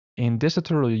In this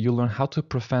tutorial, you'll learn how to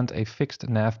prevent a fixed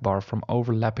navbar from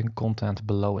overlapping content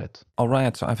below it.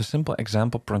 Alright, so I have a simple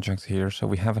example project here. So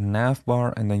we have a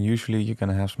navbar and then usually you're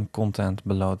going to have some content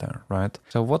below there, right?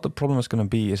 So what the problem is going to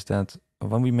be is that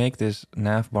when we make this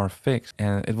navbar fixed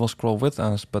and it will scroll with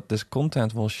us, but this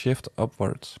content will shift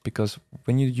upwards because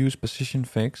when you use position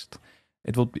fixed,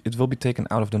 it will be taken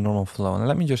out of the normal flow. And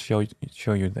let me just show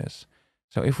you this.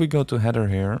 So if we go to header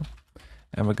here,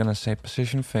 and we're going to say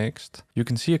position fixed, you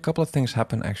can see a couple of things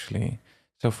happen actually.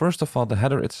 So first of all, the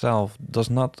header itself does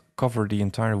not cover the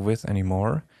entire width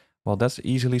anymore. Well, that's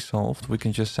easily solved. We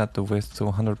can just set the width to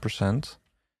 100%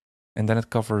 and then it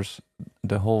covers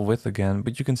the whole width again.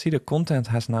 But you can see the content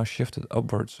has now shifted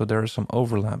upwards. So there is some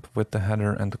overlap with the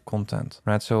header and the content,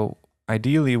 right? So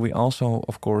ideally we also,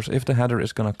 of course, if the header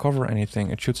is going to cover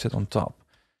anything, it should sit on top.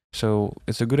 So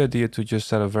it's a good idea to just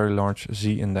set a very large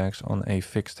z-index on a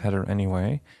fixed header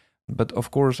anyway. But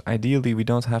of course, ideally, we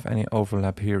don't have any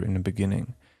overlap here in the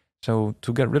beginning. So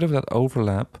to get rid of that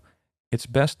overlap, it's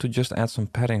best to just add some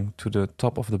padding to the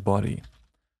top of the body,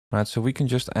 right? So we can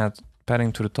just add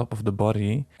padding to the top of the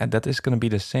body, and that is going to be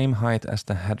the same height as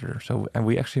the header. So, and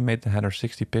we actually made the header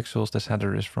 60 pixels. This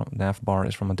header is from Navbar,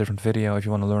 is from a different video. If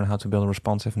you want to learn how to build a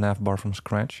responsive Navbar from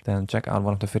scratch, then check out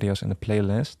one of the videos in the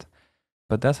playlist.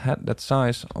 But that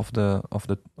size of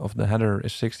the header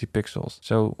is 60 pixels.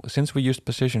 So since we used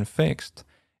position fixed,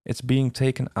 it's being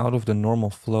taken out of the normal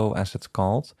flow as it's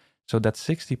called. So that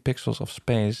 60 pixels of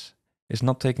space is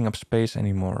not taking up space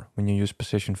anymore when you use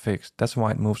position fixed. That's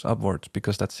why it moves upwards,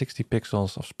 because that 60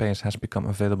 pixels of space has become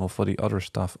available for the other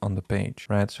stuff on the page,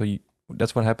 right? So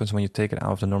that's what happens when you take it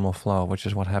out of the normal flow, which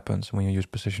is what happens when you use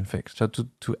position fixed. So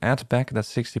to add back that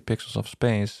 60 pixels of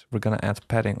space, we're going to add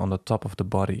padding on the top of the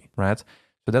body, right?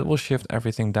 So that will shift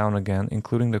everything down again,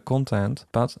 including the content,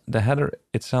 but the header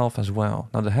itself as well.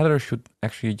 Now the header should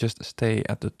actually just stay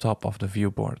at the top of the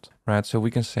viewport, right? So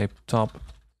we can say top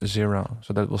 0,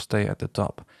 so that will stay at the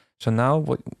top. So now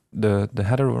what the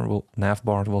header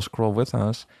navbar will scroll with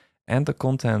us, and the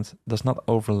content does not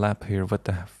overlap here with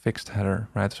the fixed header,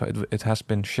 right? So it has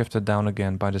been shifted down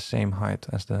again by the same height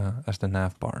as the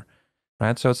navbar,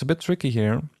 right? So it's a bit tricky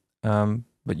here,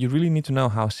 but you really need to know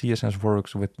how CSS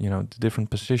works with, the different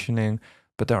positioning.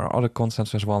 But there are other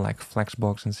concepts as well, like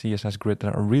Flexbox and CSS Grid,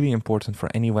 that are really important for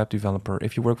any web developer.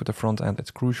 If you work with the front end,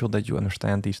 it's crucial that you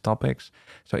understand these topics.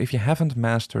 So if you haven't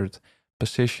mastered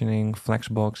positioning,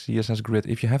 Flexbox, CSS Grid,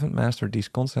 if you haven't mastered these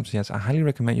concepts yet, I highly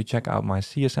recommend you check out my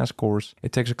CSS course.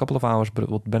 It takes a couple of hours, but it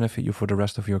will benefit you for the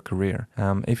rest of your career.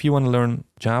 If you want to learn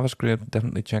JavaScript,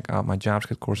 definitely check out my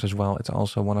JavaScript course as well. It's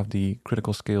also one of the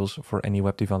critical skills for any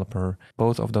web developer.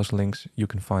 Both of those links you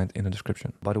can find in the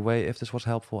description. By the way, if this was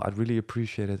helpful, I'd really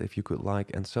appreciate it if you could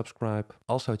like and subscribe.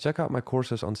 Also, check out my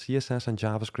courses on CSS and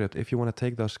JavaScript if you want to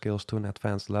take those skills to an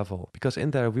advanced level. Because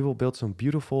in there, we will build some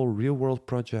beautiful real-world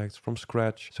projects from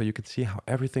scratch, so you can see how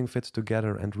everything fits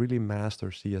together and really master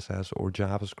CSS or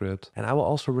JavaScript. And I will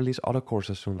also release other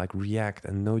courses soon, like React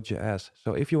and Node.js.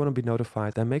 So if you want to be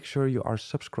notified, then make sure you are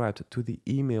subscribed to the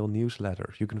email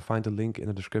newsletter. You can find the link in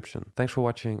the description. Thanks for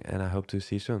watching, and I hope to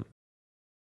see you soon.